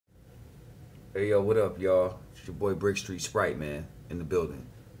Hey yo, what up, y'all? It's your boy Brick Street Sprite, man, in the building.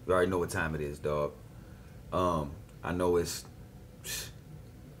 You already know what time it is, dog. I know it's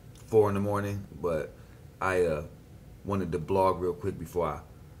 4 in the morning, but I wanted to blog real quick before I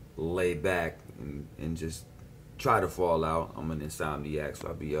lay back and just try to fall out. I'm an insomniac, so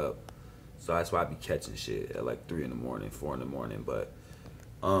I'll be up. So that's why I be catching shit at like 3 in the morning, 4 in the morning. But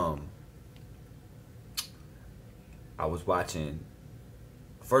um, I was watching.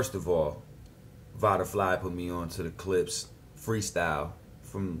 First of all, Vada Fly put me on to the Clipse freestyle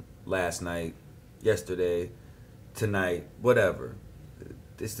from last night, yesterday, tonight, whatever.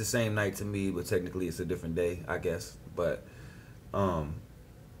 It's the same night to me, but technically it's a different day, I guess. But um,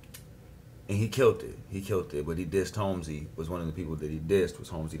 and he killed it. He killed it. But he dissed Holmzie. Was one of the people that he dissed was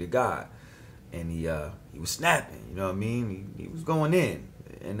Holmzie Da God, and he was snapping. You know what I mean? He was going in,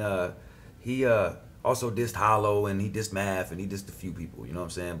 and he also dissed Hollow, and he dissed Math, and he dissed a few people. You know what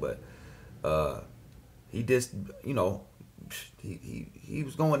I'm saying? But he dissed, you know, he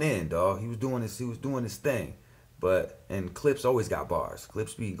was going in, dog. He was doing his thing. But and Clipse always got bars.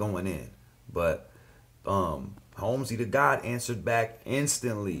 Clipse be going in. But Holmzie Da God answered back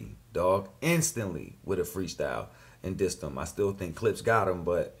instantly, dog, instantly with a freestyle and dissed him. I still think Clipse got him,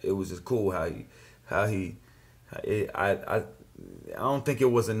 but it was just cool how he I don't think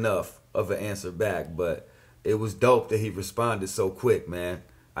it was enough of an answer back, but it was dope that he responded so quick, man.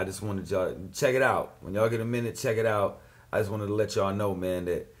 I just wanted y'all to check it out. When y'all get a minute, check it out. I just wanted to let y'all know, man,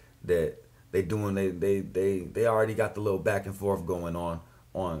 that they already got the little back and forth going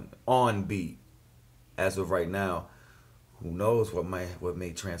on beat. As of right now, who knows what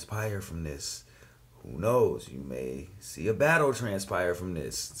may transpire from this? Who knows? You may see a battle transpire from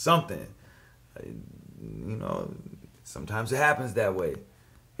this. Something. You know, sometimes it happens that way.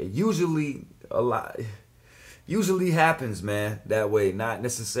 It usually happens, man, that way. Not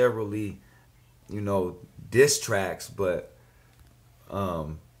necessarily, you know, diss tracks, but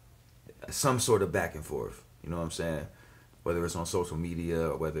some sort of back and forth. You know what I'm saying? Whether it's on social media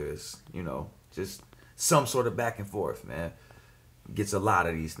or whether it's, you know, just some sort of back and forth, man. Gets a lot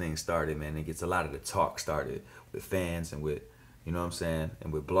of these things started, man. It gets a lot of the talk started with fans and with, you know what I'm saying,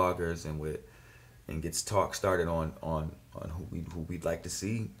 and with bloggers and gets talk started on who we'd like to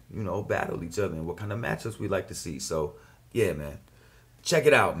see, you know, battle each other and what kind of matchups we'd like to see. So yeah, man. Check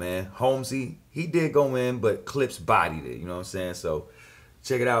it out, man. Holmzie, he did go in, but Clipse bodied it, you know what I'm saying? So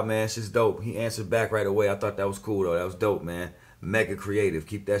check it out, man. Shit's dope. He answered back right away. I thought that was cool though. That was dope, man. Mega creative.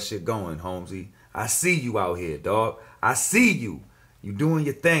 Keep that shit going, Holmzie. I see you out here, dog. I see you. You doing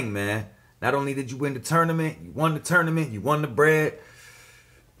your thing, man. Not only did you win the tournament, you won the tournament, you won the bread.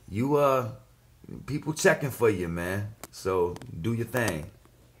 You people checking for you, man. So do your thing.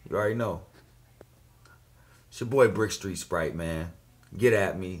 You already know. It's your boy Brick Street Sprite, man. Get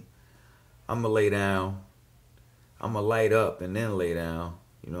at me. I'ma lay down. I'ma light up and then lay down.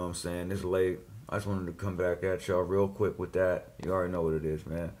 You know what I'm saying? It's late. I just wanted to come back at y'all real quick with that. You already know what it is,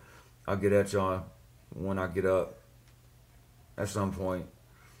 man. I'll get at y'all when I get up at some point.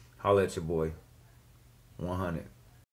 Holla at your boy. 100.